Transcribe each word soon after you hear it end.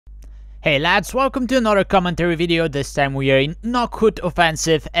Hey lads, welcome to another commentary video. This time we are in Nokhud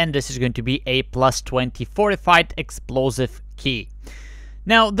Offensive and this is going to be a +20 fortified explosive key.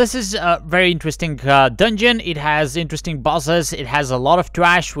 Now this is a very interesting dungeon. It has interesting bosses, it has a lot of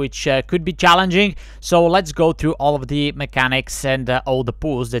trash which could be challenging. So let's go through all of the mechanics and all the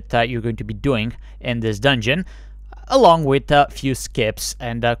pulls that you're going to be doing in this dungeon, along with a few skips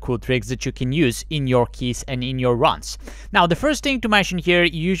and cool tricks that you can use in your keys and in your runs. Now, the first thing to mention here,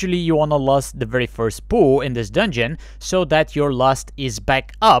 usually you want to lust the very first pull in this dungeon so that your lust is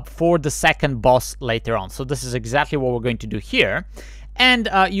back up for the second boss later on. So this is exactly what we're going to do here. And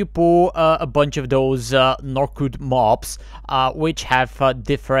you pull a bunch of those Nokhud mobs, which have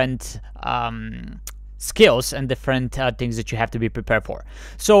different skills and different things that you have to be prepared for.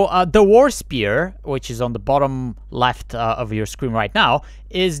 So the War Spear, which is on the bottom left of your screen right now,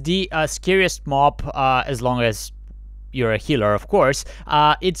 is the scariest mob as long as you're a healer, of course.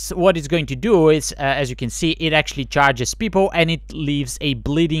 What it's going to do is, as you can see, it actually charges people and it leaves a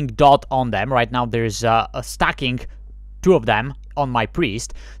bleeding dot on them. Right now there's a stacking two of them on my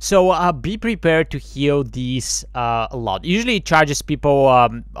priest, so be prepared to heal these a lot. Usually it charges people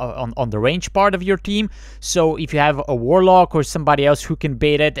on the range part of your team, so if you have a warlock or somebody else who can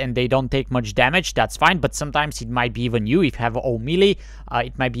bait it and they don't take much damage, that's fine. But sometimes it might be even you. If you have all melee,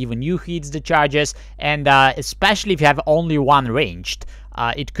 it might be even you who hits the charges, and especially if you have only one ranged,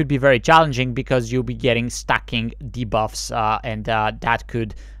 it could be very challenging because you'll be getting stacking debuffs, and that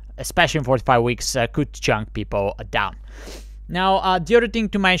could, especially in 45 weeks, could chunk people down. Now, the other thing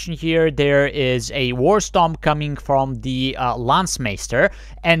to mention here, there is a War Storm coming from the Lancemaster,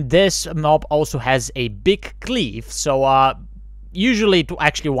 and this mob also has a big cleave, so usually it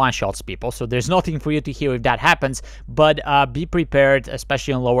actually one-shots people, so there's nothing for you to heal if that happens, but be prepared,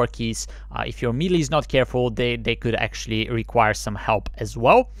 especially on lower keys. If your melee is not careful, they could actually require some help as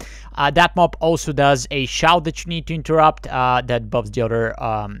well. That mob also does a shout that you need to interrupt, that buffs the other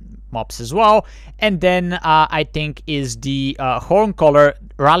mobs as well. And then I think is the Horn Collar,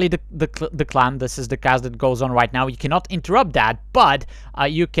 Rally the Clan. This is the cast that goes on right now. You cannot interrupt that, but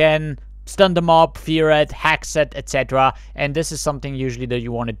you can stun the mob, fear it, hex it, etc. And this is something usually that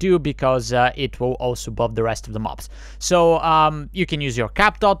you want to do because it will also buff the rest of the mobs. So you can use your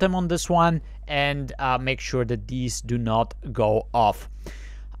cap totem on this one and make sure that these do not go off.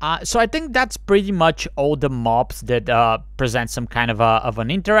 So I think that's pretty much all the mobs that present some kind of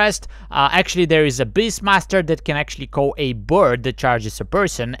an interest. Actually, there is a Beastmaster that can actually call a bird that charges a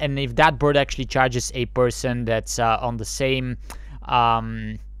person, and if that bird actually charges a person that's on the same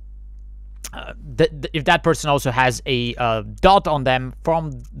if that person also has a dot on them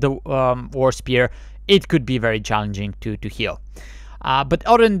from the War Spear, it could be very challenging to heal. But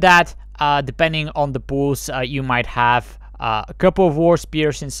other than that, depending on the pools, you might have a couple of War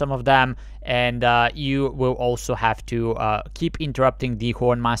Spears in some of them, and you will also have to keep interrupting the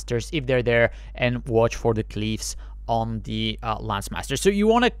Hornmasters if they're there, and watch for the cleaves on the Lancemaster. So you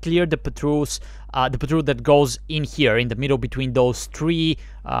want to clear the patrols, the patrol that goes in here in the middle between those three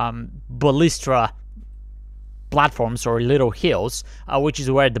ballistra platforms or little hills, which is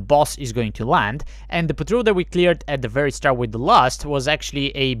where the boss is going to land. And the patrol that we cleared at the very start with the lust was actually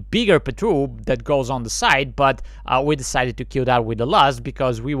a bigger patrol that goes on the side, but we decided to kill that with the lust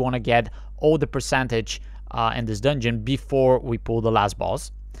because we want to get all the percentage in this dungeon before we pull the last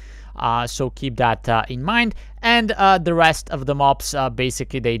boss. So keep that in mind. And the rest of the mobs,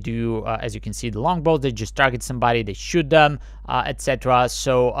 basically they do, as you can see, the longbows, they just target somebody, they shoot them, etc.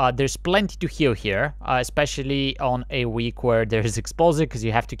 So there's plenty to heal here, especially on a week where there's explosive, because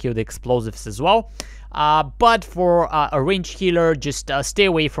you have to kill the explosives as well. But for a ranged healer, just stay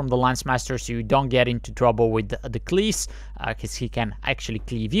away from the Lancemaster so you don't get into trouble with the cleaves, because he can actually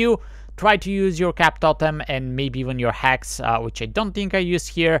cleave you. Try to use your cap totem and maybe even your hex, which I don't think I used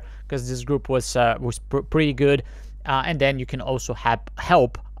here because this group was pretty good. And then you can also have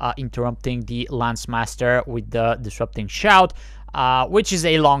help interrupting the Lancemaster with the Disrupting Shout, which is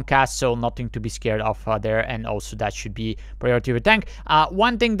a long cast, so nothing to be scared of there, and also that should be priority of your tank.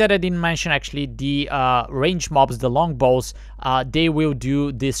 One thing that I didn't mention, actually, the range mobs, the longbows, they will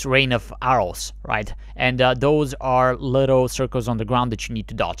do this rain of arrows, right? And those are little circles on the ground that you need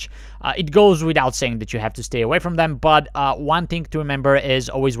to dodge. It goes without saying that you have to stay away from them, but one thing to remember is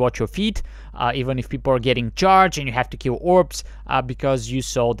always watch your feet, even if people are getting charged and you have to kill orbs, because you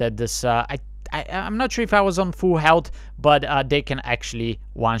saw that this I'm not sure if I was on full health, but they can actually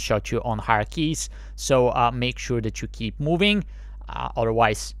one-shot you on higher keys. So make sure that you keep moving.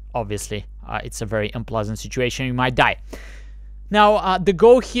 Otherwise, obviously, it's a very unpleasant situation. You might die. Now, the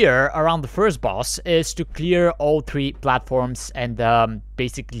goal here around the first boss is to clear all 3 platforms and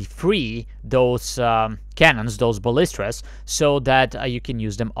basically free those cannons, those ballistas, so that you can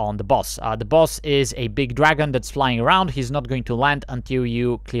use them on the boss. The boss is a big dragon that's flying around. He's not going to land until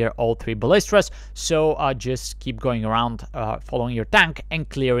you clear all 3 ballistas, so just keep going around, following your tank and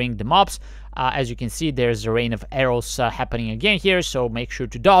clearing the mobs. As you can see, there's a rain of arrows happening again here, so make sure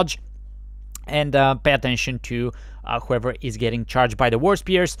to dodge and pay attention to whoever is getting charged by the war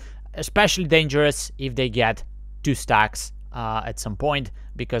spears. Especially dangerous if they get 2 stacks at some point,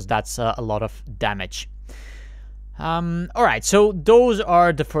 because that's a lot of damage. Alright, so those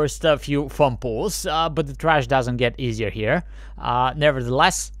are the first few fun pulls, but the trash doesn't get easier here.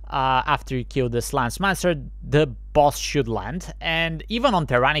 Nevertheless, after you kill this Lance Master, the boss should land, and even on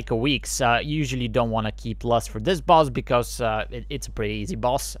Tyrannical weeks, you usually don't want to keep Lust for this boss, because it's a pretty easy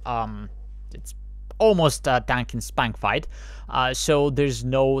boss. It's almost a tank and spank fight, so there's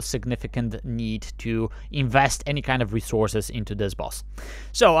no significant need to invest any kind of resources into this boss.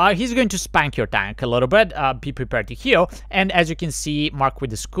 So he's going to spank your tank a little bit. Be prepared to heal, and as you can see, marked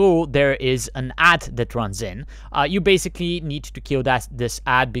with the skull, there is an ad that runs in. You basically need to kill this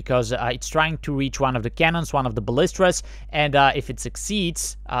ad, because it's trying to reach one of the cannons, one of the ballistas, and if it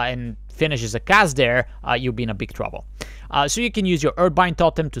succeeds and finishes a cast there, you'll be in a big trouble. So you can use your Earthbind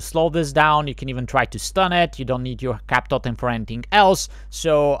Totem to slow this down. You can even try to stun it. You don't need your Cap Totem for anything else.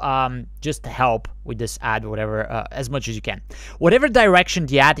 So just help with this ad, whatever, as much as you can. Whatever direction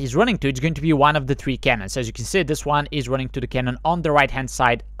the ad is running to, it's going to be one of the 3 cannons. As you can see, this one is running to the cannon on the right-hand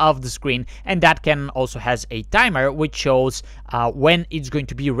side of the screen, and that cannon also has a timer which shows when it's going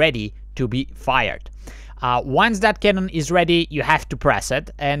to be ready to be fired. Once that cannon is ready, you have to press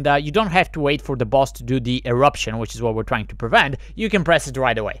it, and you don't have to wait for the boss to do the eruption, which is what we're trying to prevent. You can press it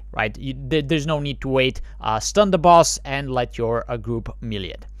right away, right? There's no need to wait, stun the boss, and let your group melee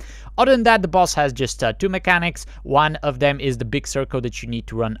it. Other than that, the boss has just 2 mechanics. One of them is the big circle that you need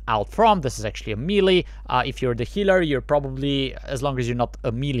to run out from. This is actually a melee. If you're the healer, you're probably, as long as you're not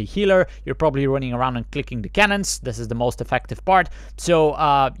a melee healer, you're probably running around and clicking the cannons. This is the most effective part,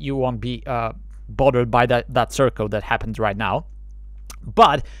 so you won't be bothered by that circle that happens right now.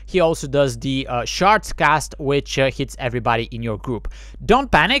 But he also does the shards cast, which hits everybody in your group.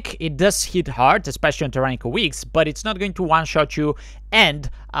 Don't panic, it does hit hard, especially on Tyrannical weeks, but it's not going to one-shot you, and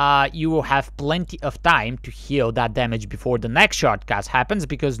you will have plenty of time to heal that damage before the next shard cast happens,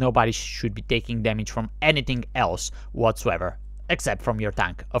 because nobody should be taking damage from anything else whatsoever, except from your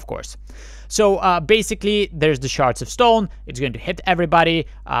tank, of course. So basically, there's the Shards of Stone. It's going to hit everybody.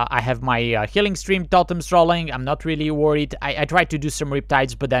 I have my Healing Stream totems rolling. I'm not really worried. I tried to do some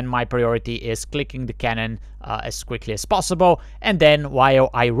Riptides, but then my priority is clicking the cannon as quickly as possible. And then while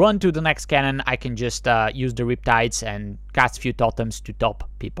I run to the next cannon, I can just use the Riptides and cast a few totems to top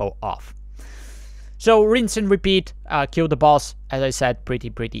people off. So rinse and repeat, kill the boss. As I said,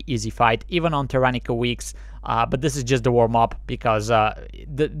 pretty easy fight, even on Tyrannical weeks. But this is just the warm-up, because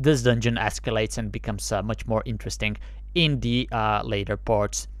this dungeon escalates and becomes much more interesting in the later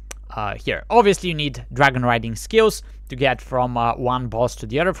parts here. Obviously, you need dragon riding skills to get from one boss to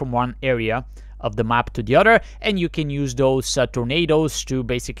the other, from one area of the map to the other, and you can use those tornadoes to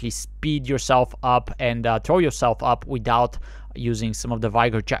basically speed yourself up and throw yourself up without using some of the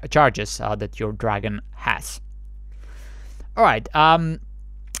Vigor charges that your dragon has. Alright,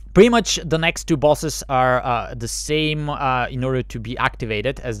 pretty much the next 2 bosses are the same in order to be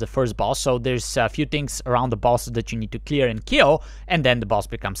activated as the first boss, so there's a few things around the boss that you need to clear and kill, and then the boss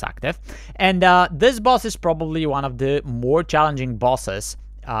becomes active. And this boss is probably one of the more challenging bosses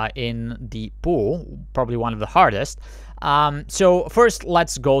in the pool, probably one of the hardest. So first,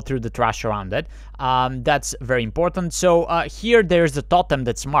 let's go through the trash around it. That's very important. So here there's a totem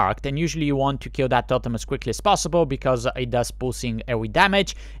that's marked, and usually you want to kill that totem as quickly as possible, because it does pulsing AoE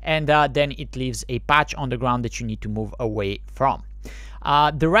damage, and then it leaves a patch on the ground that you need to move away from.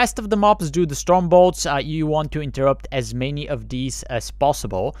 The rest of the mobs do the storm bolts. You want to interrupt as many of these as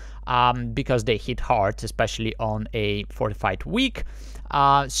possible, because they hit hard, especially on a fortified week.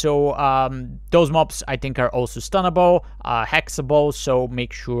 Those mobs, I think, are also stunnable, hexable, so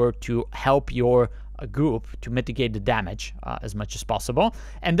make sure to help your group to mitigate the damage as much as possible.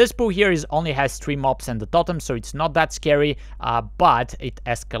 And this pool here only has 3 mobs and the totem, so it's not that scary, but it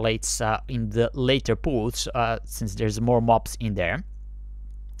escalates in the later pools since there's more mobs in there.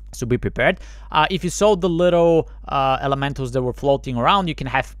 So be prepared. If you saw the little elementals that were floating around, you can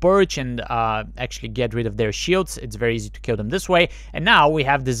have Purge and actually get rid of their shields. It's very easy to kill them this way. And now we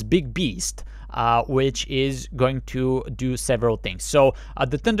have this big beast which is going to do several things. So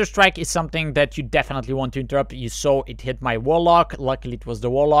the Thunder Strike is something that you definitely want to interrupt. You saw it hit my Warlock. Luckily, it was the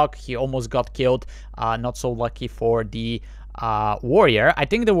Warlock. He almost got killed. Not so lucky for the Warrior. I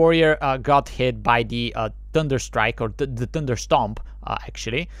think the Warrior got hit by the Thunder Strike, or the Thunder Stomp,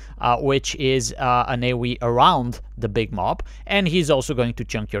 actually, which is an AoE around the big mob, and he's also going to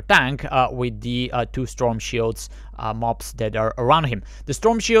chunk your tank with the 2 Storm Shields mobs that are around him. The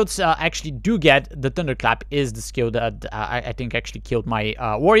Storm Shields actually do get the Thunderclap, is the skill that I think actually killed my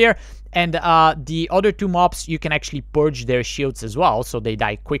Warrior, and the other 2 mobs, you can actually purge their shields as well, so they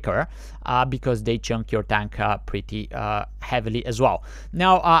die quicker because they chunk your tank pretty heavily as well.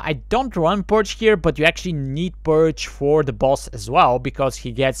 Now, I don't run purge here, but you actually need purge for the boss as well, because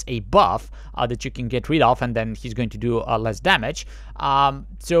he gets a buff that you can get rid of, and then he's going to do less damage.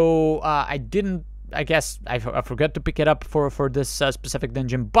 So I guess I forgot to pick it up for this specific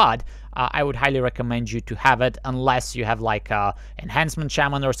dungeon, but I would highly recommend you to have it, unless you have like Enhancement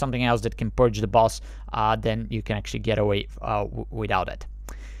Shaman or something else that can purge the boss. Then you can actually get away without it.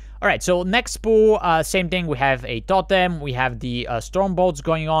 All right, so next pool, same thing. We have a totem, we have the storm bolts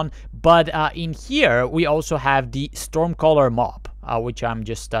going on, but in here we also have the Stormcaller mob, which I'm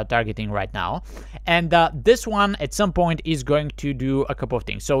just targeting right now. And this one at some point is going to do a couple of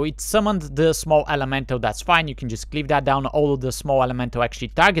things. So it summoned the small elemental, that's fine. You can just cleave that down. All of the small elemental actually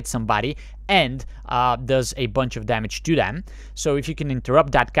targets somebody and does a bunch of damage to them. So if you can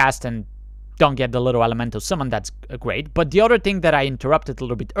interrupt that cast and don't get the little elemental summon, that's great. But the other thing that I interrupted a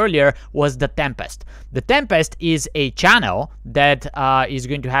little bit earlier was the Tempest. The Tempest is a channel that is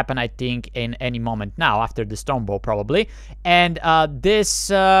going to happen, I think, in any moment now, after the Stormbolt probably. And this,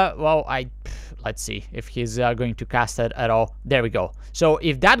 well, let's see if he's going to cast it at all. There we go. So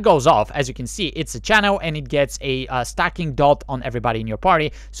if that goes off, as you can see, it's a channel and it gets a stacking dot on everybody in your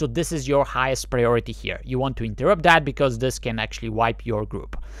party. So this is your highest priority here. You want to interrupt that because this can actually wipe your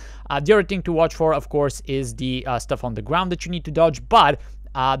group. The other thing to watch for, of course, is the stuff on the ground that you need to dodge, but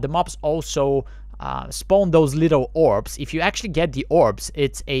the mobs also spawn those little orbs. If you actually get the orbs,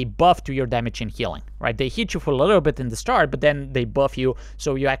 it's a buff to your damage and healing, right? They hit you for a little bit in the start, but then they buff you,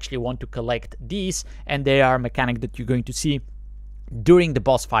 so you actually want to collect these, and they are a mechanic that you're going to see during the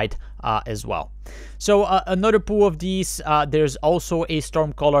boss fight as well. So another pool of these, there's also a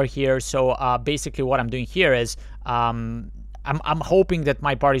Stormcaller here. So basically what I'm doing here is I'm hoping that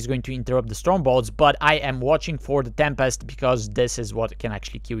my party is going to interrupt the Stormbolts, but I am watching for the Tempest because this is what can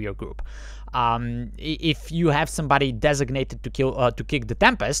actually kill your group. If you have somebody designated to kick the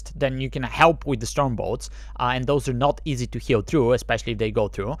Tempest, then you can help with the Stormbolts, and those are not easy to heal through, especially if they go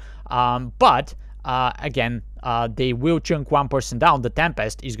through. But again, they will chunk one person down. The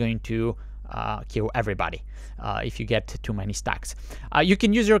Tempest is going to kill everybody if you get too many stacks. You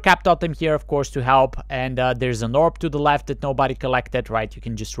can use your Cap Totem here, of course, to help, and there's an orb to the left that nobody collected, right? You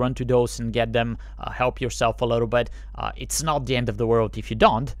can just run to those and get them, help yourself a little bit. It's not the end of the world if you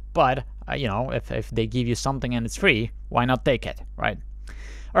don't, but you know, if they give you something and it's free, why not take it, right?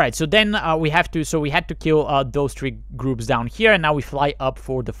 All right, so then we had to kill those 3 groups down here, and now we fly up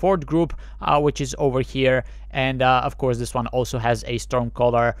for the 4th group, which is over here, and of course this one also has a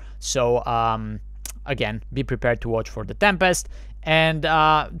Stormcaller. So again, be prepared to watch for the Tempest, and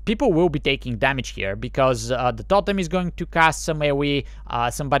people will be taking damage here because the totem is going to cast some AoE.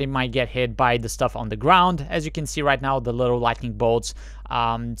 Somebody might get hit by the stuff on the ground, as you can see right now, the little lightning bolts.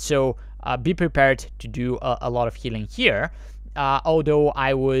 So be prepared to do a lot of healing here. Although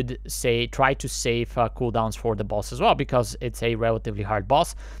I would say try to save cooldowns for the boss as well, because it's a relatively hard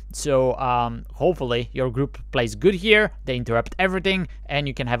boss. So hopefully your group plays good here, they interrupt everything, and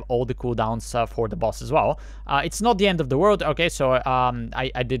you can have all the cooldowns for the boss as well. It's not the end of the world. Okay, so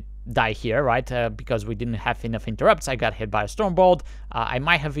I did die here, right? Because we didn't have enough interrupts. I got hit by a Stormbolt. I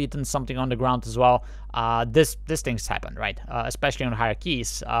might have eaten something on the ground as well. This things happen, right? Especially on higher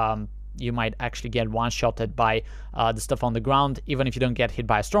keys. You might actually get one-shotted by the stuff on the ground, even if you don't get hit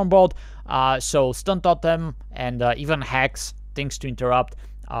by a Stormbolt. So Stun Totem and even Hex, things to interrupt,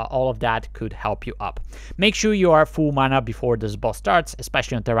 all of that could help you up. Make sure you are full mana before this boss starts,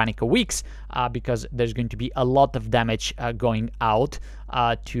 especially on Tyrannical weeks, because there's going to be a lot of damage going out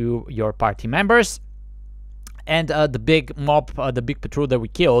to your party members. And the big mob, the big patrol that we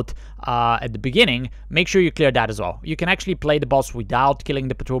killed at the beginning, make sure you clear that as well. You can actually play the boss without killing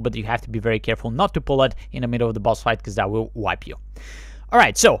the patrol, but you have to be very careful not to pull it in the middle of the boss fight, because that will wipe you.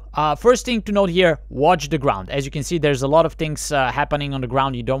 Alright, so first thing to note here, watch the ground. As you can see, there's a lot of things happening on the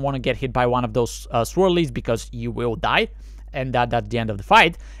ground. You don't want to get hit by one of those swirlies, because you will die. And that's the end of the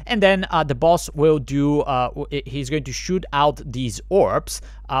fight. And then the boss will do, he's going to shoot out these orbs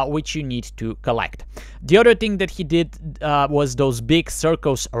which you need to collect. The other thing that he did was those big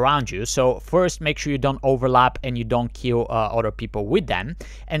circles around you. So first, make sure you don't overlap and you don't kill other people with them.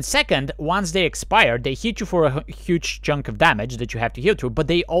 And second, once they expire, they hit you for a huge chunk of damage that you have to heal through, but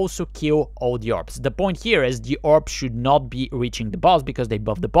they also kill all the orbs. The point here is the orbs should not be reaching the boss because they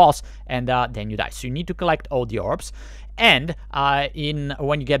buff the boss, and then you die. So you need to collect all the orbs. And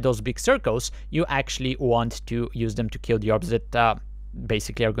when you get those big circles, you actually want to use them to kill the orbs that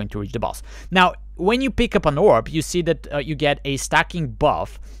basically are going to reach the boss. Now, when you pick up an orb, you see that you get a stacking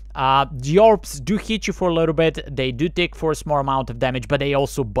buff. The orbs do hit you for a little bit, they do take for a small amount of damage, but they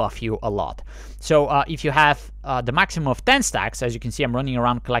also buff you a lot. So if you have the maximum of 10 stacks, as you can see I'm running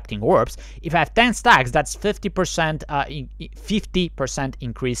around collecting orbs, if I have 10 stacks, that's 50%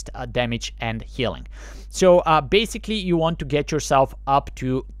 increased damage and healing. So basically you want to get yourself up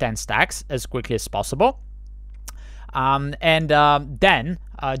to 10 stacks as quickly as possible. Then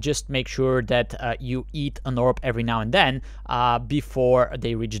just make sure that you eat an orb every now and then before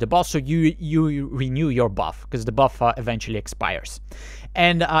they reach the boss, so you renew your buff, because the buff eventually expires.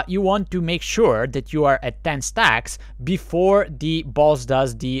 And you want to make sure that you are at 10 stacks before the boss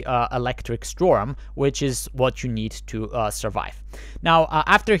does the electric storm, which is what you need to survive. Now,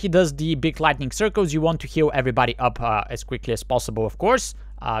 after he does the big lightning circles, you want to heal everybody up as quickly as possible, of course.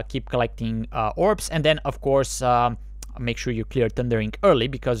 Keep collecting orbs, and then, of course, make sure you clear Thundering early,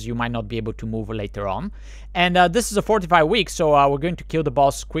 because you might not be able to move later on. And this is a Fortified week, so we're going to kill the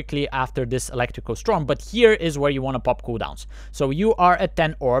boss quickly after this electrical storm, but here is where you want to pop cooldowns. So you are at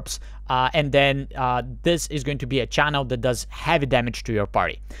 10 orbs, and then this is going to be a channel that does heavy damage to your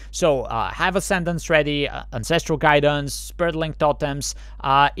party. So have Ascendance ready, Ancestral Guidance, Spirit Link Totems.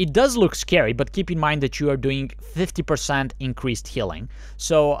 It does look scary, but keep in mind that you are doing 50% increased healing.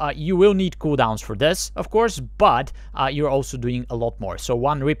 So you will need cooldowns for this, of course, but you're also doing a lot more. So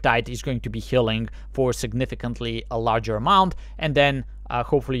one Riptide is going to be healing for significantly a larger amount, and then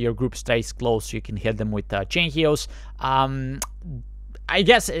hopefully your group stays close so you can hit them with chain heals. I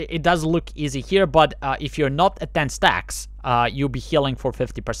guess it does look easy here, but if you're not at 10 stacks, you'll be healing for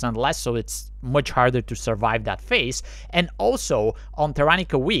 50% less, so it's much harder to survive that phase. And also, on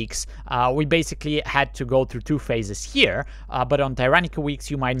Tyrannica weeks, we basically had to go through 2 phases here, but on Tyrannica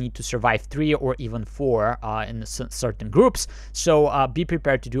weeks, you might need to survive 3 or even 4 in certain groups, so be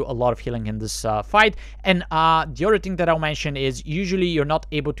prepared to do a lot of healing in this fight. And the other thing that I'll mention is, usually you're not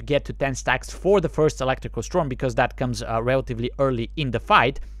able to get to 10 stacks for the first electrical storm, because that comes relatively early in the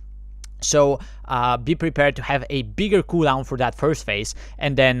fight. So be prepared to have a bigger cooldown for that first phase,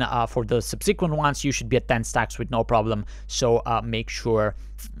 and then for the subsequent ones you should be at 10 stacks with no problem. So make sure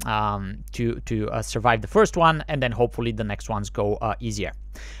to survive the first one, and then hopefully the next ones go easier.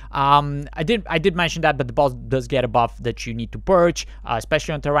 I did mention that, but the boss does get a buff that you need to purge,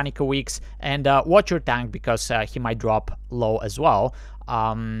 especially on Tyrannica weeks, and watch your tank, because he might drop low as well.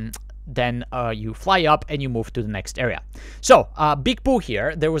 Then you fly up and you move to the next area. So, big pull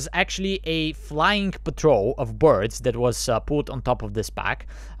here. There was actually a flying patrol of birds that was put on top of this pack.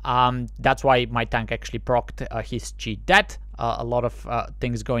 That's why my tank actually procced his cheat death. A lot of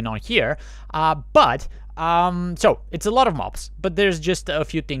things going on here. So it's a lot of mobs, but there's just a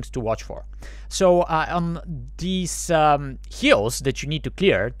few things to watch for. So on these hills that you need to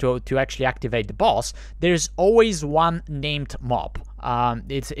clear to actually activate the boss, there's always one named mob.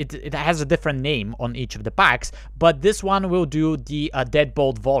 It has a different name on each of the packs, but this one will do the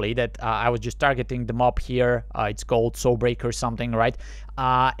deadbolt volley that I was just targeting the mob here. It's called Soulbreaker or something, right?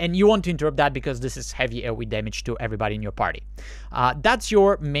 And you want to interrupt that because this is heavy AoE damage to everybody in your party. That's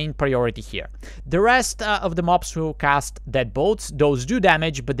your main priority here. The rest of the mobs will cast deadbolts. Those do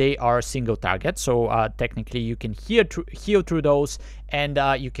damage, but they are single target, so technically you can heal through those, and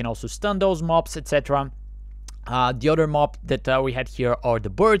you can also stun those mobs, etc. The other mob that we had here are the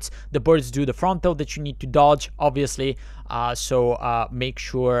birds. The birds do the frontal that you need to dodge, obviously, so make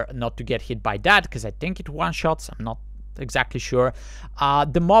sure not to get hit by that, because I think it one-shots. I'm not exactly sure.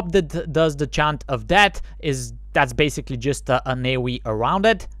 The mob that does the chant of death that's basically just an AoE around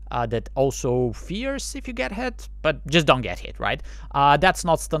it. That also fears if you get hit, but just don't get hit, right? That's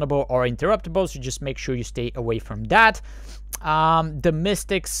not stunnable or interruptible, so just make sure you stay away from that. The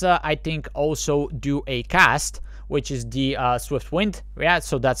Mystics, I think, also do a cast, which is the Swift Wind. Yeah,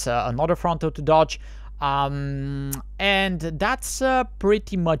 so that's another frontal to dodge. And And that's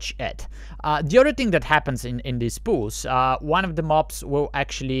pretty much it. The other thing that happens in these pools, one of the mobs will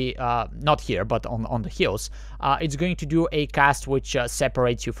actually, not here, but on the hills, it's going to do a cast which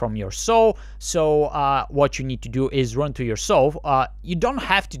separates you from your soul. So what you need to do is run to your soul. You don't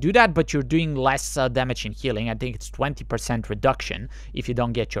have to do that, but you're doing less damage and healing. I think it's 20% reduction if you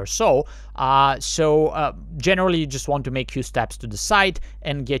don't get your soul. Generally, you just want to make a few steps to the side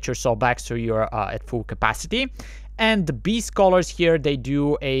and get your soul back so you're at full capacity. And the beast callers here, they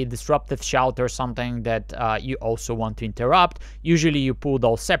do a disruptive shout or something that you also want to interrupt. Usually you pull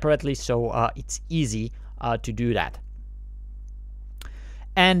those separately, so it's easy to do that.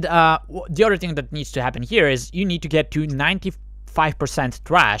 And the other thing that needs to happen here is you need to get to 95%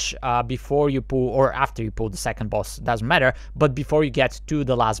 trash before you pull, or after you pull the second boss, doesn't matter, but before you get to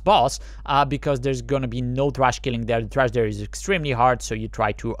the last boss, because there's gonna be no trash killing there. The trash there is extremely hard, so you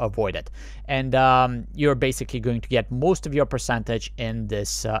try to avoid it. And you're basically going to get most of your percentage in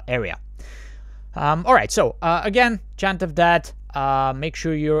this area. Alright, so again, chant of that. Make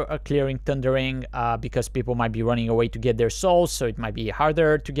sure you're clearing Thundering, because people might be running away to get their souls, so it might be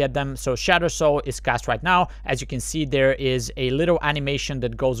harder to get them. So Shadow Soul is cast right now. As you can see, there is a little animation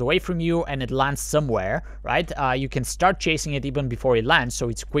that goes away from you and it lands somewhere, right? You can start chasing it even before it lands, so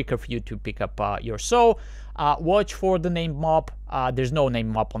it's quicker for you to pick up your soul. Watch for the named mob. There's no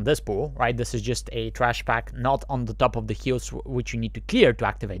named mob on this pool, right? This is just a trash pack, not on the top of the hills, which you need to clear to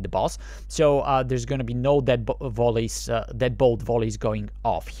activate the boss. So there's going to be no deadbolt volleys going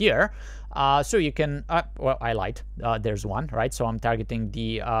off here. So you can, well, I lied. There's one, right? So I'm targeting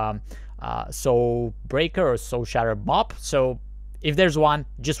the Soul Breaker or Soul Shatter mob. So if there's one,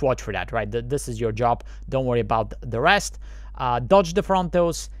 just watch for that, right? This is your job. Don't worry about the rest. Dodge the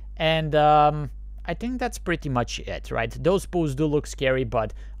frontals, and I think that's pretty much it, right? Those pools do look scary,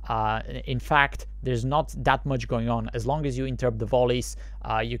 but in fact, there's not that much going on. As long as you interrupt the volleys,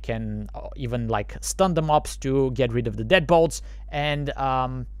 you can even like stun the mobs to get rid of the deadbolts, and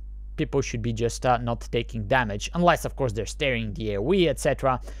people should be just not taking damage, unless of course they're staring the AoE,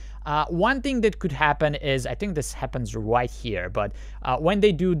 etc. One thing that could happen is, I think this happens right here, but when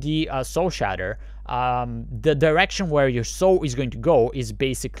they do the Soul Shatter, the direction where your soul is going to go is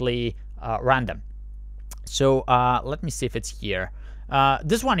basically random. So let me see if it's here.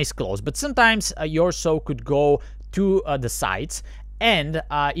 This one is close, but sometimes your soul could go to the sides, and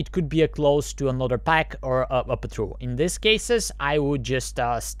it could be close to another pack or up through. In these cases, I would just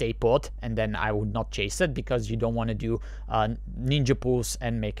stay put, and then I would not chase it, because you don't want to do ninja pulls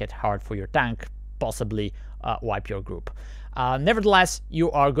and make it hard for your tank, possibly wipe your group. Nevertheless, you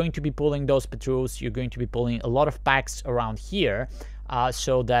are going to be pulling those patrols. You're going to be pulling a lot of packs around here,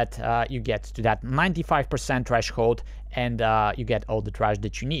 so that you get to that 95% threshold, and you get all the trash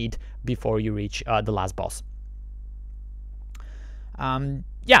that you need before you reach the last boss.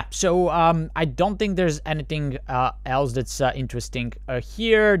 Yeah, so I don't think there's anything else that's interesting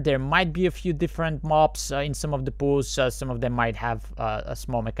here. There might be a few different mobs in some of the pools. Some of them might have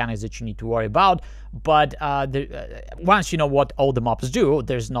small mechanics that you need to worry about. But once you know what all the mobs do,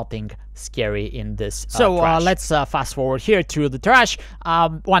 there's nothing scary in this So let's fast forward here to the trash.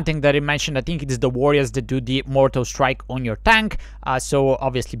 One thing that I mentioned, I think it is the warriors that do the mortal strike on your tank. So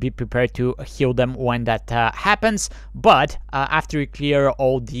obviously be prepared to heal them when that happens. But after you clear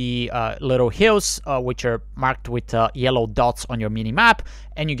all the little hills, which are marked with yellow dots on your mini-map,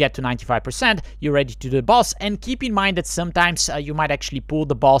 and you get to 95%, you're ready to do the boss. And keep in mind that sometimes you might actually pull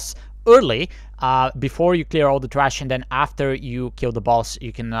the boss early, before you clear all the trash, and then after you kill the boss,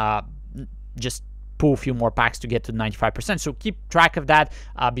 you can just pull a few more packs to get to 95%. So keep track of that,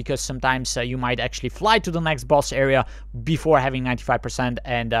 because sometimes you might actually fly to the next boss area before having 95%,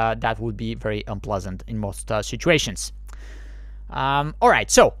 and that would be very unpleasant in most situations. Alright,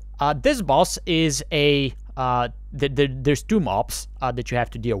 so this boss is a... there's two mobs that you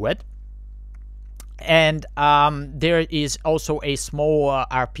have to deal with. And there is also a small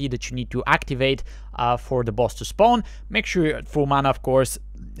RP that you need to activate for the boss to spawn. Make sure you're at full mana, of course,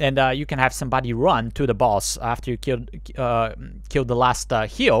 and you can have somebody run to the boss after you kill the last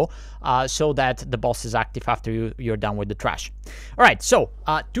heal, so that the boss is active after you're done with the trash. Alright, so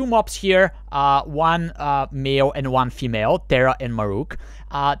two mobs here, one male and one female, Terra and Maruk.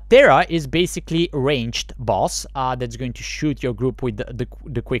 Terra is basically a ranged boss that's going to shoot your group with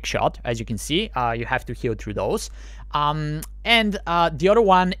the quick shot. As you can see, you have to heal through those. And the other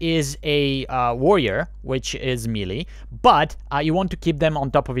one is a warrior, which is melee, but you want to keep them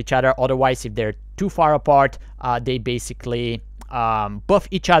on top of each other. Otherwise, if they're too far apart, they basically buff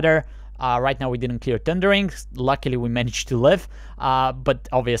each other, Right now we didn't clear Thundering. Luckily we managed to live, but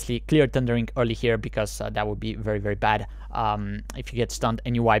obviously clear Thundering early here because that would be very, very bad if you get stunned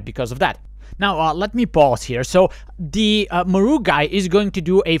and you wipe because of that. Now, let me pause here. So, the Maruk guy is going to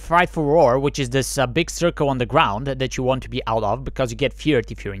do a Frightful Roar, which is this big circle on the ground that you want to be out of because you get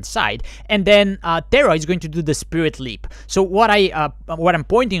feared if you're inside. And then Terra is going to do the Spirit Leap. So, what I'm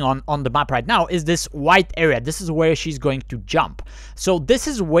pointing on the map right now is this white area. This is where she's going to jump. So, this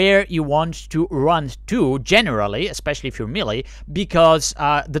is where you want to run to, generally, especially if you're melee, because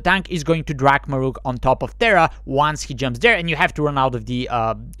the tank is going to drag Maruk on top of Terra once he jumps there, and you have to run out of the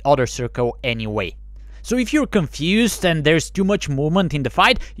other circle anyway. So if you're confused and there's too much movement in the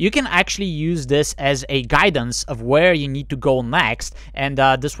fight, you can actually use this as a guidance of where you need to go next, and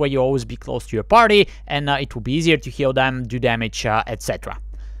this way you always be close to your party, and it will be easier to heal them, do damage, etc.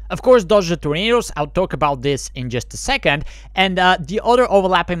 Of course, dodge the tornadoes. I'll talk about this in just a second. And the other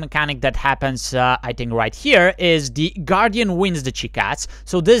overlapping mechanic that happens, I think, right here is the Guardian wins the Chikats.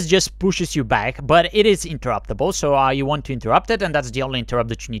 So this just pushes you back, but it is interruptible. So you want to interrupt it, and that's the only interrupt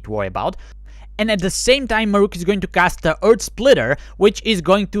that you need to worry about. And at the same time, Maruk is going to cast the Earth Splitter, which is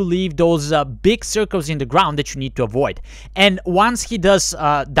going to leave those big circles in the ground that you need to avoid. And once he does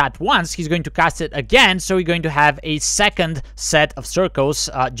that once, he's going to cast it again, so you're going to have a second set of circles.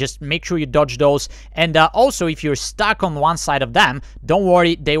 Just make sure you dodge those. And also, if you're stuck on one side of them, don't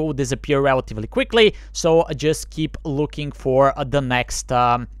worry, they will disappear relatively quickly. So just keep looking for the next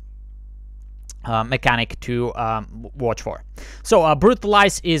mechanic to watch for. So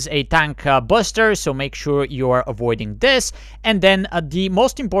Brutalize is a tank buster, so make sure you are avoiding this. And then the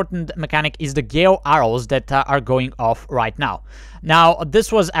most important mechanic is the Gale Arrows that are going off right now. Now,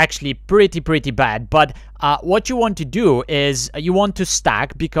 this was actually pretty bad, but what you want to do is you want to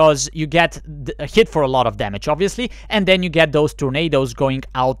stack because you get hit for a lot of damage, obviously, and then you get those tornadoes going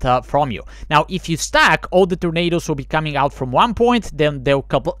out from you. Now, if you stack, all the tornadoes will be coming out from one point, then they'll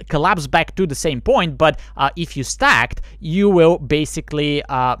collapse back to the same point, but if you stacked, you will basically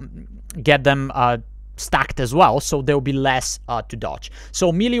get them stacked as well, so there will be less to dodge.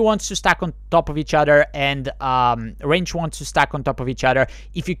 So melee wants to stack on top of each other, and range wants to stack on top of each other.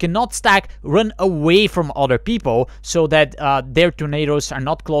 If you cannot stack, run away from other people so that their tornadoes are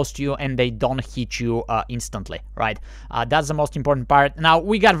not close to you and they don't hit you instantly, right? That's the most important part. Now,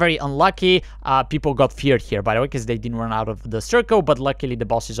 we got very unlucky. People got feared here, by the way, because they didn't run out of the circle, but luckily the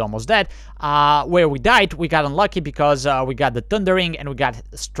boss is almost dead. Where we died, we got unlucky because we got the thundering and we got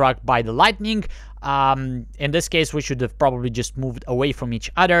struck by the lightning. In this case, we should have probably just moved away from each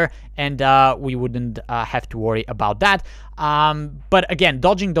other, and we wouldn't have to worry about that. But again,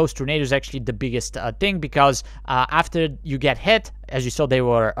 dodging those tornadoes is actually the biggest thing, because after you get hit, as you saw, they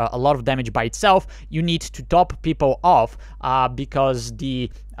were a lot of damage by itself. You need to top people off because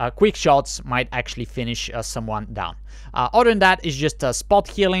the quick shots might actually finish someone down. Other than that, it's just spot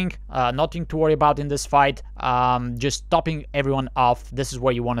healing, nothing to worry about in this fight. Just topping everyone off. This is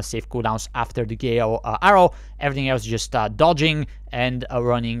where you want to save cooldowns after the Gale arrow. Everything else just dodging and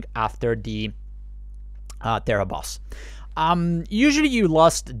running after the Terra boss. Usually you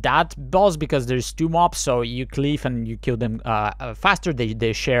lost that boss because there's two mobs, so you cleave and you kill them faster.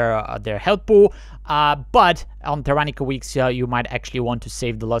 They share their health pool, but on Tyrannical weeks you might actually want to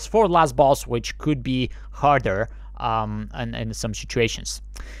save the last for last boss, which could be harder in some situations.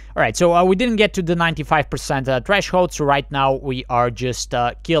 Alright, so we didn't get to the 95% threshold, so right now we are just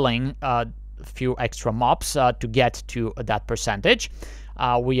killing a few extra mobs to get to that percentage.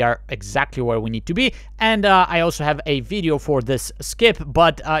 We are exactly where we need to be, and I also have a video for this skip,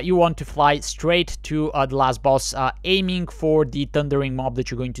 but you want to fly straight to the last boss, aiming for the thundering mob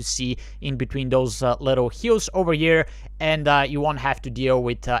that you're going to see in between those little hills over here, and you won't have to deal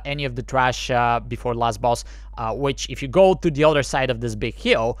with any of the trash before the last boss, which if you go to the other side of this big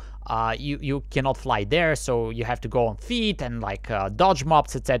hill, you cannot fly there, so you have to go on feet and like dodge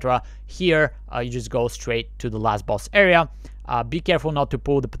mobs, etc. Here, you just go straight to the last boss area. Be careful not to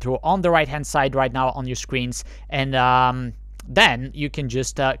pull the patrol on the right hand side right now on your screens, and then you can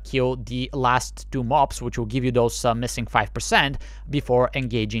just kill the last two mobs, which will give you those missing 5% before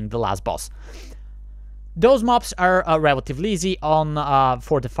engaging the last boss. Those mobs are relatively easy on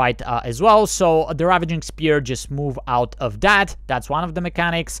Fortified as well, so the Ravaging Spear, just move out of that. That's one of the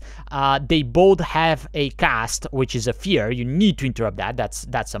mechanics. They both have a cast, which is a fear. You need to interrupt that.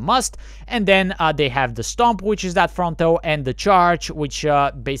 That's a must. And then they have the Stomp, which is that frontal, and the Charge, which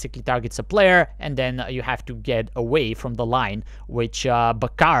basically targets a player, and then you have to get away from the line, which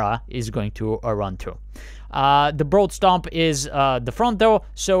Bakara is going to run through. The Broad Stomp is the frontal,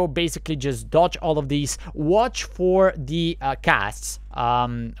 so basically just dodge all of these. Watch for the casts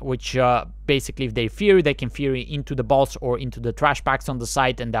which basically if they fury, they can fury into the boss or into the trash packs on the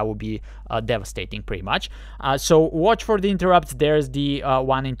site, and that would be devastating pretty much. So watch for the interrupts. There's the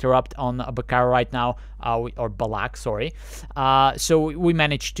one interrupt on Bakara right now, or Balak, sorry. So we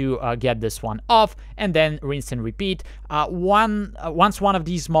managed to get this one off, and then rinse and repeat. Once one of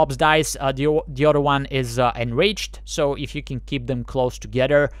these mobs dies, the other one is enraged, so if you can keep them close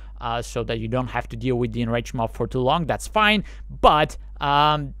together so that you don't have to deal with the enraged mob for too long, that's fine, but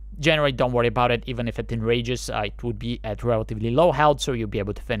generally don't worry about it. Even if it enrages, it would be at relatively low health, so you'll be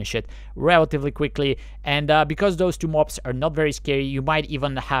able to finish it relatively quickly. And because those two mobs are not very scary, you might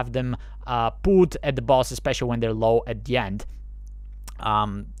even have them put at the boss, especially when they're low at the end.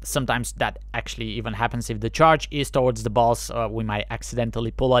 Sometimes that actually even happens if the charge is towards the boss. We might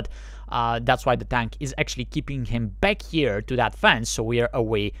accidentally pull it. That's why the tank is actually keeping him back here to that fence, so we are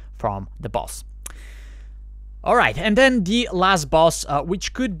away from the boss. Alright, and then the last boss,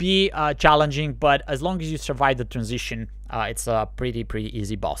 which could be challenging, but as long as you survive the transition, it's a pretty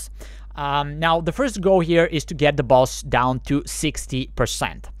easy boss. Now, the first goal here is to get the boss down to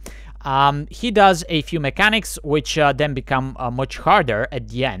 60%. He does a few mechanics, which then become much harder at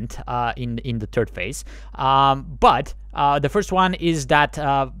the end in the third phase. But the first one is that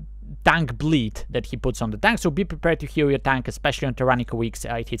tank bleed that he puts on the tank, so be prepared to heal your tank, especially on Tyrannical weeks.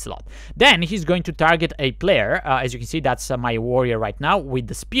 It hits a lot. Then he's going to target a player. As you can see, that's my warrior right now with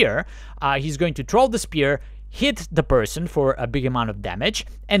the spear. He's going to throw the spear, hit the person for a big amount of damage,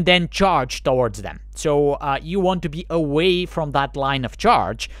 and then charge towards them. So you want to be away from that line of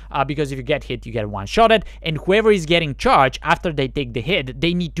charge, because if you get hit, you get one-shotted, and whoever is getting charged, after they take the hit,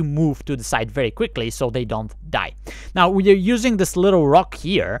 they need to move to the side very quickly so they don't die. Now, we are using this little rock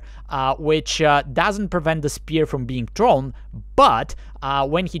here, which doesn't prevent the spear from being thrown, but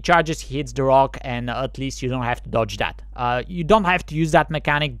when he charges, he hits the rock, and at least you don't have to dodge that. You don't have to use that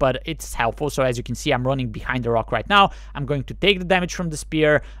mechanic, but it's helpful. So as you can see, I'm running behind the rock right now. I'm going to take the damage from the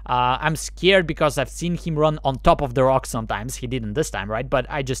spear. I'm scared because I've seen him run on top of the rock sometimes. He didn't this time, right? But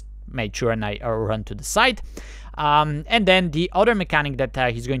I just made sure and I run to the side. And then the other mechanic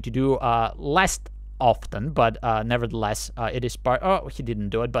that he's going to do less often, but nevertheless, it is part. Oh, he didn't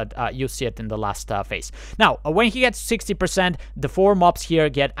do it, but you'll see it in the last phase. Now, when he gets 60%, the 4 mobs here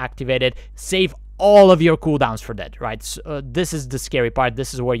get activated. Save all of your cooldowns for that, right? So, this is the scary part.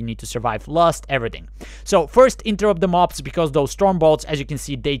 This is where you need to survive lust, everything. So first, interrupt the mobs, because those storm bolts, as you can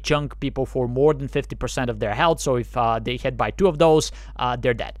see, they chunk people for more than 50% of their health. So if they hit by 2 of those,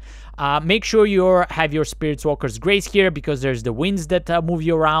 they're dead. Make sure you have your Spirit Walker's Grace here, because there's the winds that move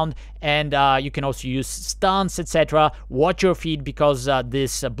you around, and you can also use stuns, etc. Watch your feet, because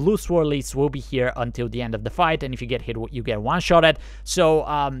this blue swirlies will be here until the end of the fight, and if you get hit, you get one-shotted. So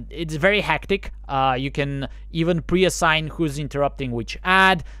it's very hectic. You can even pre-assign who's interrupting which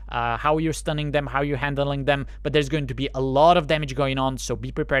ad, how you're stunning them, how you're handling them, but there's going to be a lot of damage going on, so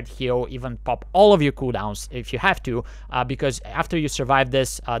be prepared to heal, even pop all of your cooldowns if you have to, because after you survive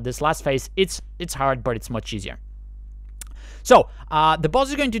this last phase, it's hard, but it's much easier. So, the boss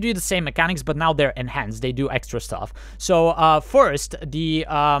is going to do the same mechanics, but now they're enhanced. They do extra stuff. So, first, the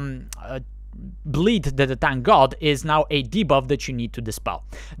bleed that the tank got is now a debuff that you need to dispel.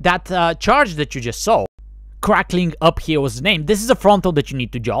 That charge that you just saw, crackling up here was the name. This is a frontal that you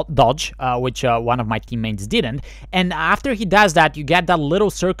need to dodge, which one of my teammates didn't. And after he does that, you get that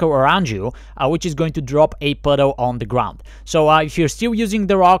little circle around you, which is going to drop a puddle on the ground. So if you're still using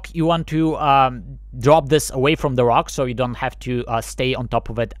the rock, you want to drop this away from the rock so you don't have to stay on top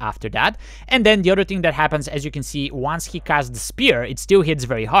of it after that. And then the other thing that happens, as you can see, once he casts the spear, it still hits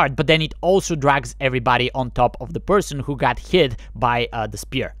very hard, but then it also drags everybody on top of the person who got hit by the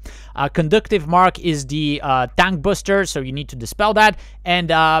spear. Conductive mark is the tank buster, so you need to dispel that. And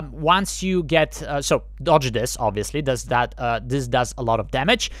once you get so dodge this, obviously this does a lot of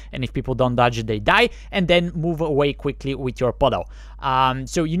damage, and if people don't dodge it, they die. And then move away quickly with your puddle.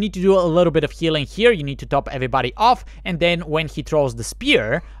 So you need to do a little bit of healing here. You need to top everybody off, and then when he throws the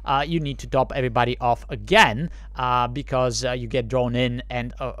spear, you need to top everybody off again, because you get drawn in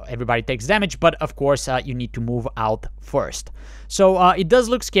and everybody takes damage, but of course you need to move out first. So it does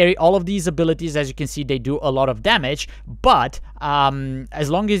look scary. All of these abilities, as you can see, they do a lot of damage, but as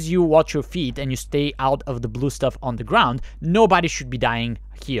long as you watch your feet and you stay out of the blue stuff on the ground, nobody should be dying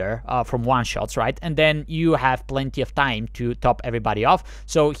here from one-shots, right? And then you have plenty of time to top everybody off.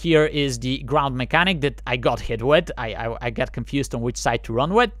 So here is the ground mechanic that I got hit with. I got confused on which side to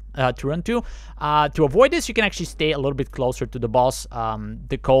run with. to run to. To avoid this, you can actually stay a little bit closer to the boss.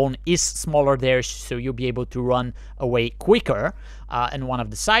 The cone is smaller there, so you'll be able to run away quicker in one of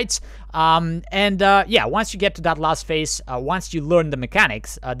the sides. Yeah, once you get to that last phase, once you learn the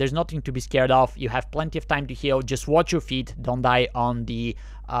mechanics, there's nothing to be scared of. You have plenty of time to heal. Just watch your feet. Don't die on the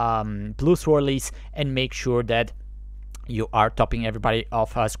blue swirlies, and make sure that you are topping everybody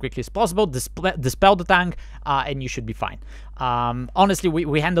off as quickly as possible. Dispel the tank, and you should be fine. Honestly,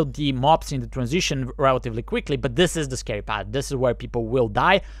 we handled the mobs in the transition relatively quickly, but this is the scary part. This is where people will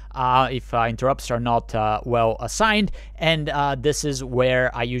die if interrupts are not well assigned, and this is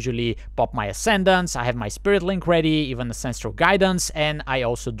where I usually pop my Ascendance. I have my Spirit Link ready, even Ancestral Guidance, and I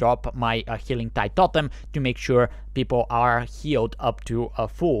also drop my Healing Tide Totem to make sure people are healed up to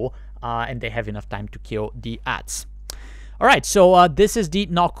full, and they have enough time to kill the ads. Alright, so this is the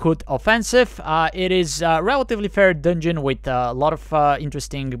Nokhud Offensive. It is a relatively fair dungeon with a lot of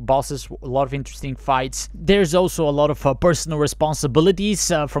interesting bosses, a lot of interesting fights. There's also a lot of personal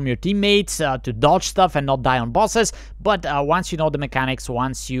responsibilities from your teammates to dodge stuff and not die on bosses, but once you know the mechanics,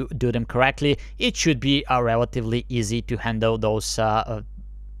 once you do them correctly, it should be relatively easy to handle those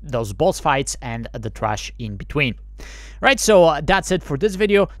boss fights and the trash in between. Right, so that's it for this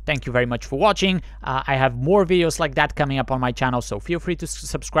video. Thank you very much for watching. I have more videos like that coming up on my channel, so feel free to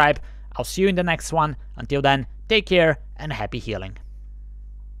subscribe. I'll see you in the next one. Until then, take care and happy healing.